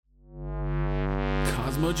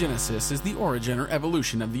Cosmogenesis is the origin or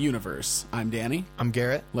evolution of the universe. I'm Danny. I'm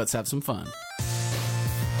Garrett. Let's have some fun.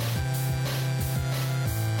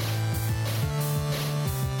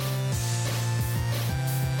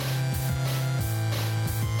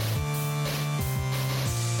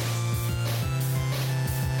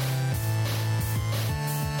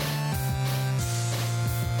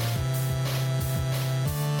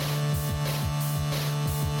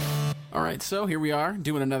 Alright, so here we are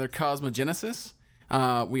doing another Cosmogenesis.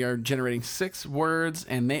 We are generating 6 words,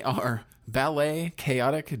 and they are Ballet,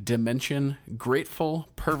 Chaotic, Dimension, Grateful,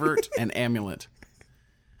 Pervert, and Amulet.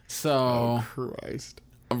 So, Oh, Christ.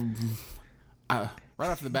 Right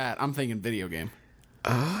off the bat, I'm thinking video game.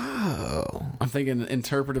 Oh. I'm thinking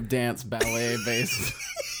interpretive dance, ballet-based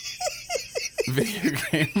video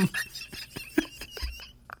game.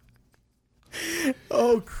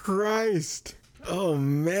 Oh, Christ. Oh,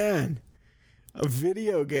 man. A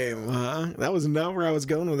video game, huh? That was not where I was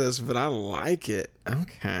going with this, but I like it.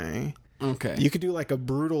 Okay. Okay. You could do like a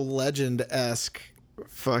Brutal Legend-esque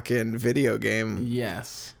fucking video game.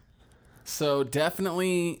 Yes. So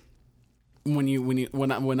definitely,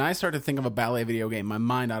 when I start to think of a ballet video game, my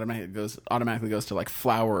mind automatically goes to like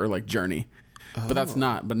Flower or like Journey. Oh. But that's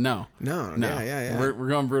not. But no. Yeah. We're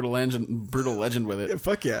going Brutal Legend with it. Yeah,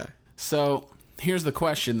 fuck yeah. So here's the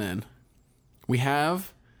question then. We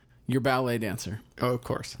have your ballet dancer. Oh, of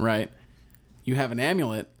course. Right. You have an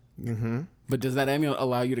amulet. Mm-hmm. But does that amulet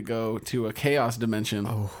allow you to go to a chaos dimension?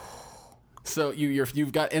 Oh. So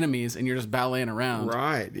you've got enemies and you're just balleting around.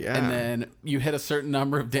 Right, yeah. And then you hit a certain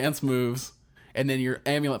number of dance moves and then your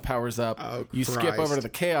amulet powers up. Oh, you skip over to the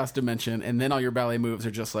chaos dimension and then all your ballet moves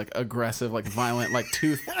are just like aggressive, like violent, like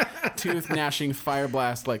tooth gnashing fire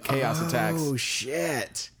blast, like chaos attacks. Oh,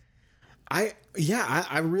 shit. I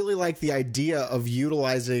really like the idea of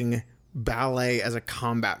utilizing ballet as a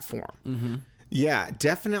combat form. Mm-hmm. Yeah,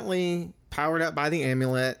 definitely powered up by the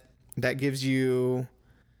amulet. That gives you...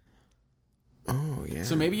 Oh, yeah.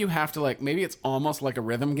 So maybe you have to maybe it's almost like a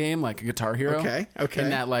rhythm game, like a Guitar Hero. Okay. In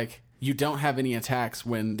that you don't have any attacks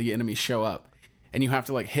when the enemies show up. And you have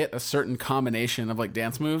to hit a certain combination of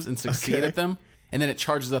dance moves and succeed at them. And then it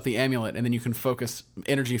charges up the amulet, and then you can focus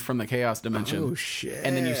energy from the chaos dimension. Oh, shit.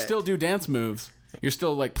 And then you still do dance moves. You're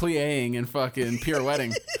still plie-ing and fucking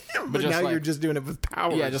pirouetting. but now you're just doing it with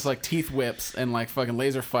power. Yeah, just teeth whips and fucking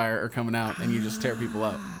laser fire are coming out, and you just tear people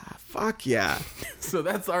up. Fuck yeah. So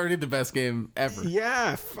that's already the best game ever.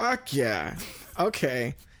 Yeah, fuck yeah.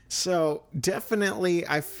 Okay. So definitely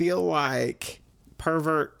I feel like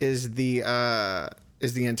Pervert is the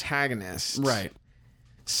antagonist. Right.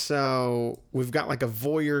 So we've got a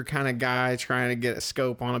voyeur kind of guy trying to get a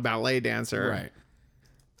scope on a ballet dancer. Right.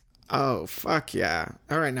 Oh, fuck yeah.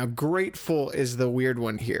 All right, now Grateful is the weird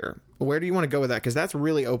one here. Where do you want to go with that? Because that's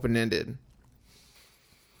really open-ended.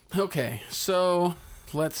 Okay, so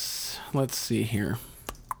let's see here.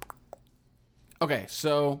 Okay,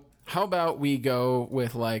 so how about we go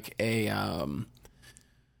with a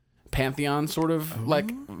Pantheon sort of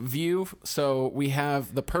view? So we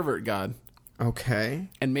have the Pervert god. Okay.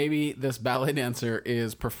 And maybe this ballet dancer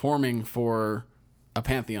is performing for a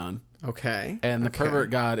Pantheon. Okay. And the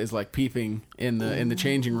Pervert god is peeping in the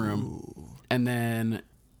changing room. And then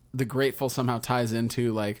the Grateful somehow ties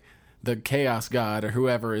into the Chaos god or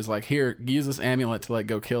whoever is here, use this amulet to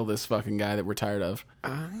go kill this fucking guy that we're tired of.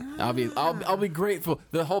 I'll be grateful.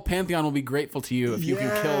 The whole Pantheon will be grateful to you if you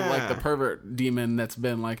can kill the Pervert demon that's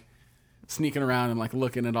been sneaking around and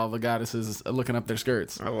looking at all the goddesses, looking up their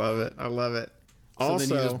skirts. I love it. So also,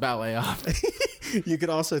 then you just ballet off. You could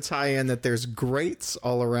also tie in that there's grates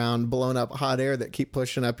all around, blowing up hot air that keep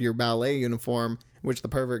pushing up your ballet uniform, which the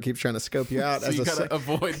Pervert keeps trying to scope you out. So you gotta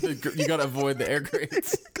avoid the air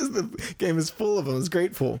grates because the game is full of them. It's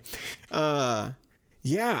Grateful. Yeah,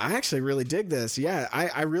 I actually really dig this. Yeah,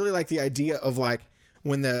 I really like the idea of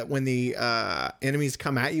when the enemies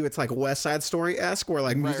come at you, it's West Side Story-esque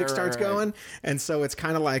where music starts going, and so it's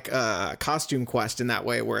kind of like a Costume Quest in that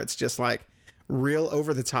way, where it's just real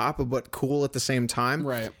over the top but cool at the same time.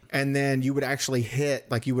 Right. And then you would actually hit,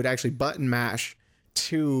 you would actually button mash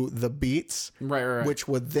to the beats. Right. Which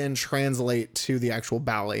would then translate to the actual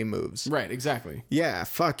ballet moves. Right, exactly. Yeah,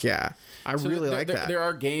 fuck yeah. I really like that. There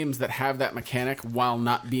are games that have that mechanic while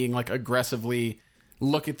not being aggressively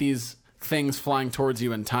look at these things flying towards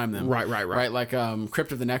you and time them. Right. Like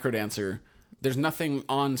Crypt of the Necrodancer. There's nothing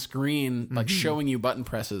on screen showing you button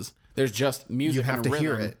presses. There's just music you have and a to rhythm.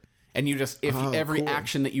 hear it. And you just, every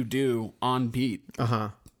action that you do on beat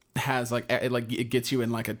has like it gets you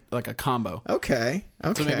in like a combo. Okay.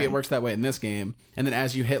 So maybe it works that way in this game. And then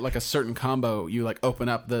as you hit like a certain combo, you like open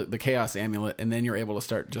up the Chaos Amulet, and then you're able to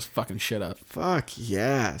start just fucking shit up. Fuck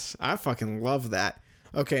yes. I fucking love that.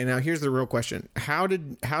 Okay, now here's the real question. How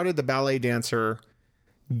did the ballet dancer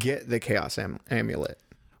get the Chaos Amulet?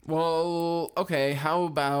 Well, okay, how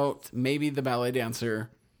about maybe the ballet dancer,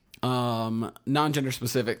 non-gender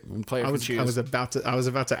specific, player can choose. I was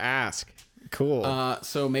about to ask. Cool.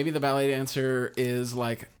 So maybe the ballet dancer is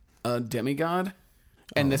like a demigod,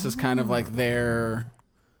 and this is kind of like their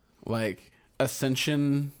like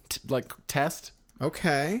ascension test.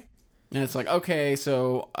 Okay. And it's like, okay,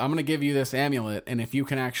 so I'm gonna give you this amulet, and if you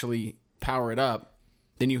can actually power it up,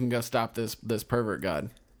 then you can go stop this pervert god,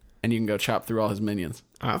 and you can go chop through all his minions.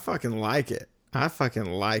 I fucking like it.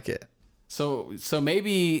 So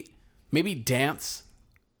maybe dance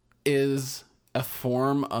is a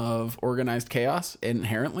form of organized chaos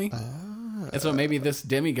inherently. And so maybe this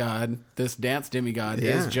dance demigod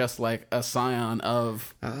is just like a scion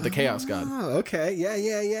of the chaos god. Oh, okay.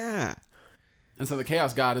 Yeah. And so the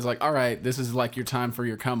chaos god is like, all right, this is like your time for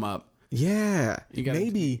your come up. Yeah.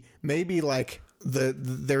 Maybe like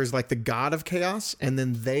there's like the god of chaos, and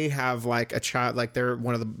then they have like a child, like they're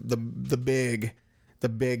one of the big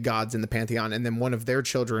gods in the pantheon, and then one of their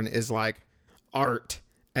children is like art.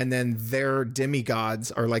 And then their demigods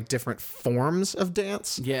are like different forms of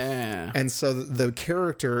dance. Yeah. And so the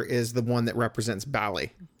character is the one that represents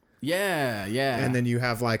ballet. Yeah. And then you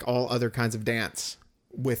have like all other kinds of dance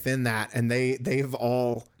within that. And they've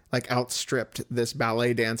all like outstripped this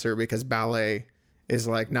ballet dancer because ballet is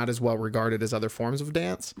like not as well regarded as other forms of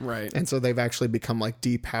dance. Right. And so they've actually become like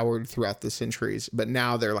depowered throughout the centuries. But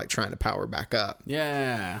now they're like trying to power back up.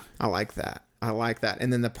 Yeah. I like that.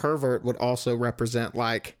 And then the pervert would also represent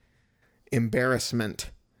like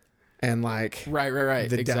embarrassment and like right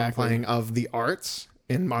the exactly. downplaying of the arts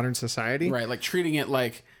in modern society. Right, like treating it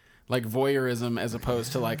like voyeurism as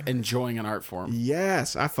opposed to like enjoying an art form.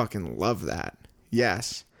 Yes, I fucking love that.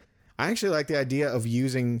 Yes. I actually like the idea of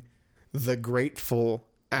using the Grateful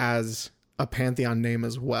as a pantheon name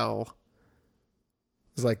as well.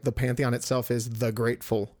 It's like the pantheon itself is the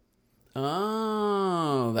Grateful.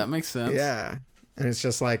 Oh, that makes sense. Yeah. And it's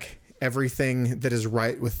just like everything that is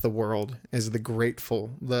right with the world is the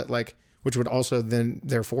grateful, that like, which would also then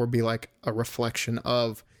therefore be like a reflection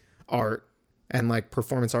of art, and like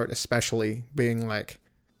performance art, especially being like,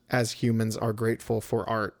 as humans are grateful for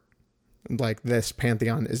art. Like this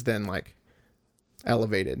pantheon is then like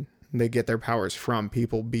elevated. They get their powers from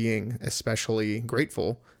people being especially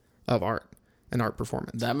grateful of art and art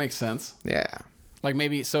performance. That makes sense. Yeah. Like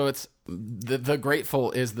maybe, so it's the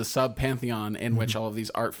Grateful is the sub pantheon in which all of these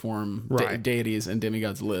art form deities and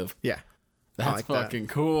demigods live. Yeah. That's like fucking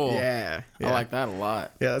cool. Yeah. I like that a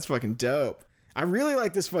lot. Yeah, that's fucking dope. I really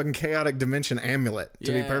like this fucking chaotic dimension amulet,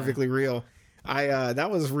 to be perfectly real. I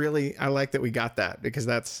like that we got that, because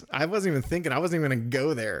I wasn't even thinking, I wasn't even gonna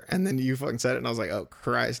go there, and then you fucking said it and I was like, oh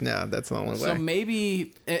Christ, no, that's the only way. So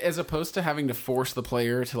maybe as opposed to having to force the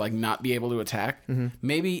player to like not be able to attack,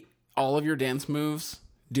 maybe all of your dance moves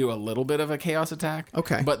do a little bit of a chaos attack.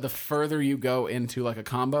 Okay. But the further you go into like a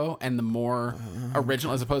combo and the more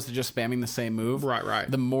original, as opposed to just spamming the same move. Right.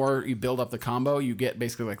 The more you build up the combo, you get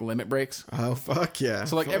basically like limit breaks. Oh, fuck yeah.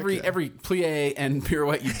 So like every plie and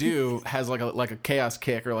pirouette you do has like a chaos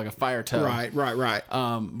kick or like a fire toe. Right.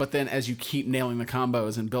 But then as you keep nailing the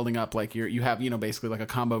combos and building up, like you have, basically like a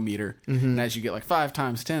combo meter. And as you get like 5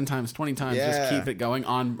 times, 10 times, 20 times, just keep it going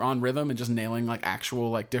on rhythm and just nailing like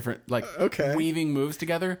actual like different like weaving moves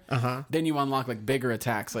together. Then you unlock like bigger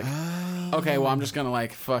attacks. Like, okay, well I'm just gonna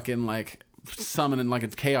like fucking like summon in like a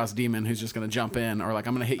chaos demon who's just gonna jump in, or like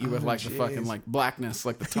I'm gonna hit you with like the fucking like blackness,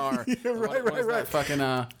 like the tar. Right.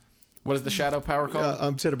 Fucking what is the shadow power called?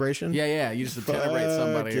 Titibration. Yeah. You just titibate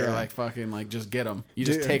somebody or like fucking like just get them. You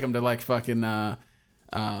just take them to like fucking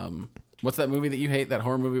what's that movie that you hate? That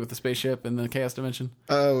horror movie with the spaceship in the chaos dimension?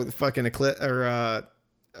 Oh, the fucking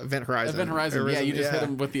Event Horizon. Yeah, you just hit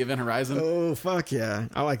him with the Event Horizon. Oh, fuck yeah.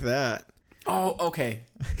 I like that. Oh, okay.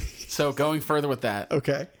 So going further with that.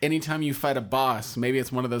 Okay. Anytime you fight a boss, maybe it's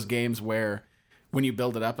one of those games where when you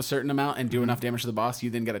build it up a certain amount and do enough damage to the boss, you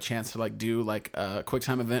then get a chance to like do like a quick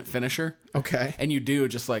time event finisher. Okay. And you do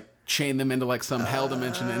just like chain them into like some hell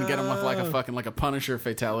dimension and get them with like a fucking like a Punisher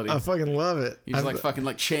fatality. I fucking love it. You just like fucking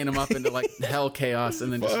like chain them up into like hell chaos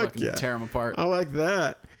and then just fucking tear them apart. I like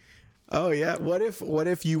that. Oh yeah. What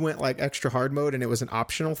if you went like extra hard mode and it was an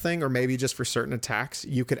optional thing, or maybe just for certain attacks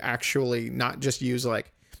you could actually not just use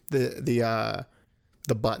like the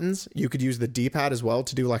buttons, you could use the D-pad as well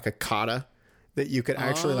to do like a kata that you could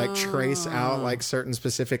actually like trace out like certain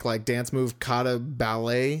specific like dance move kata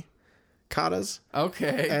ballet katas.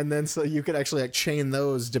 Okay. And then so you could actually like chain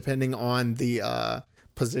those depending on the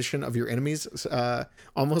position of your enemies,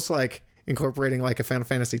 almost like incorporating like a Final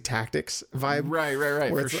Fantasy Tactics vibe. Right,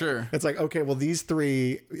 for sure. It's like, okay, well, these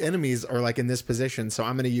 3 enemies are like in this position, so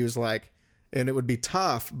I'm going to use like, and it would be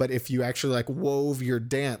tough, but if you actually like wove your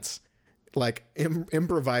dance, like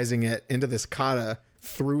improvising it into this kata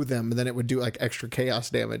through them, then it would do like extra chaos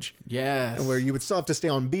damage. Yes. And where you would still have to stay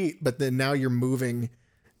on beat, but then now you're moving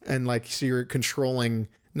and like, so you're controlling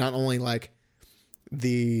not only like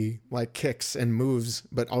the like kicks and moves,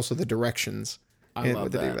 but also the directions. I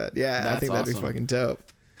love that. Yeah, That's I think that'd be fucking dope.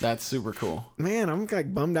 That's super cool. Man, I'm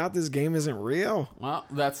like bummed out this game isn't real. Well,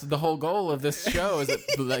 that's the whole goal of this show, is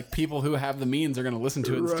that like people who have the means are going to listen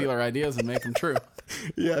to it and steal our ideas and make them true.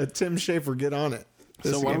 Yeah, Tim Schafer, get on it.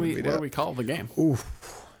 So what do we call the game? Ooh.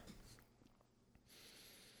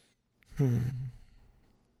 Man,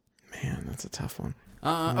 that's a tough one.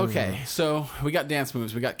 Okay, so we got dance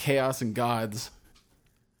moves. We got chaos and gods.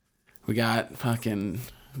 We got fucking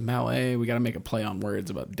Ballet. We got to make a play on words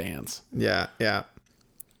about dance. Yeah.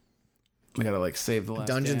 We got to like save the last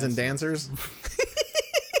Dungeons and dance. Dancers.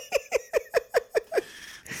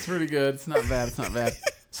 It's pretty good. It's not bad.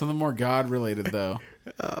 Something more god related though.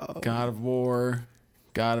 God of War,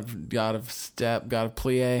 God of Step, God of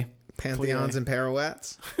Plie. Pantheons and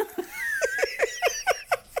Pirouettes.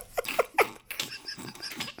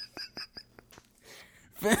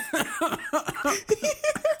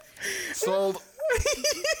 Sold.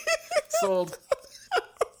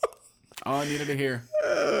 All I needed to hear.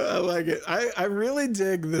 I like it. I really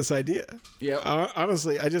dig this idea. Yeah.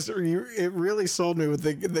 Honestly, it really sold me with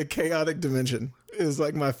the chaotic dimension is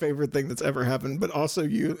like my favorite thing that's ever happened. But also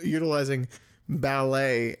utilizing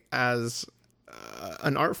ballet as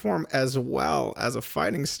an art form as well as a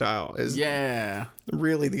fighting style is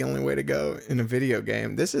really the only way to go in a video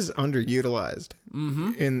game. This is underutilized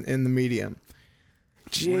in the medium.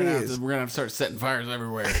 Jeez. We're gonna have to start setting fires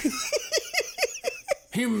everywhere.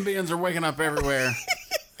 Human beings are waking up everywhere.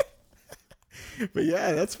 But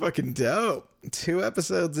yeah, that's fucking dope. 2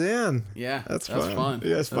 episodes in. Yeah, that's fun.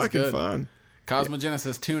 Yeah, it's that's fucking good. fun.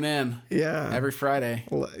 Cosmogenesis, tune in. Yeah, every Friday.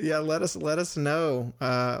 Yeah, let us know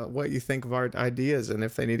what you think of our ideas and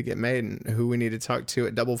if they need to get made and who we need to talk to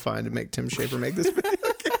at Double Fine to make Tim Schafer make this video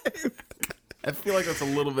game. I feel like that's a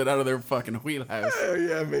little bit out of their fucking wheelhouse. Oh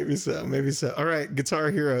yeah, maybe so. All right,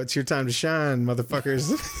 Guitar Hero, it's your time to shine,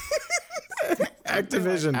 motherfuckers.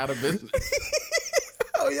 Activision out of business.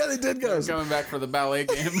 Oh yeah, they did go. Coming back for the ballet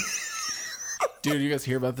game. Dude, you guys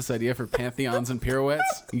hear about this idea for Pantheons and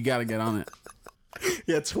Pirouettes? You got to get on it.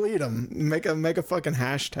 Yeah, tweet them. Make a fucking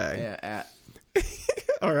hashtag. Yeah,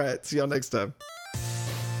 All right, see y'all next time.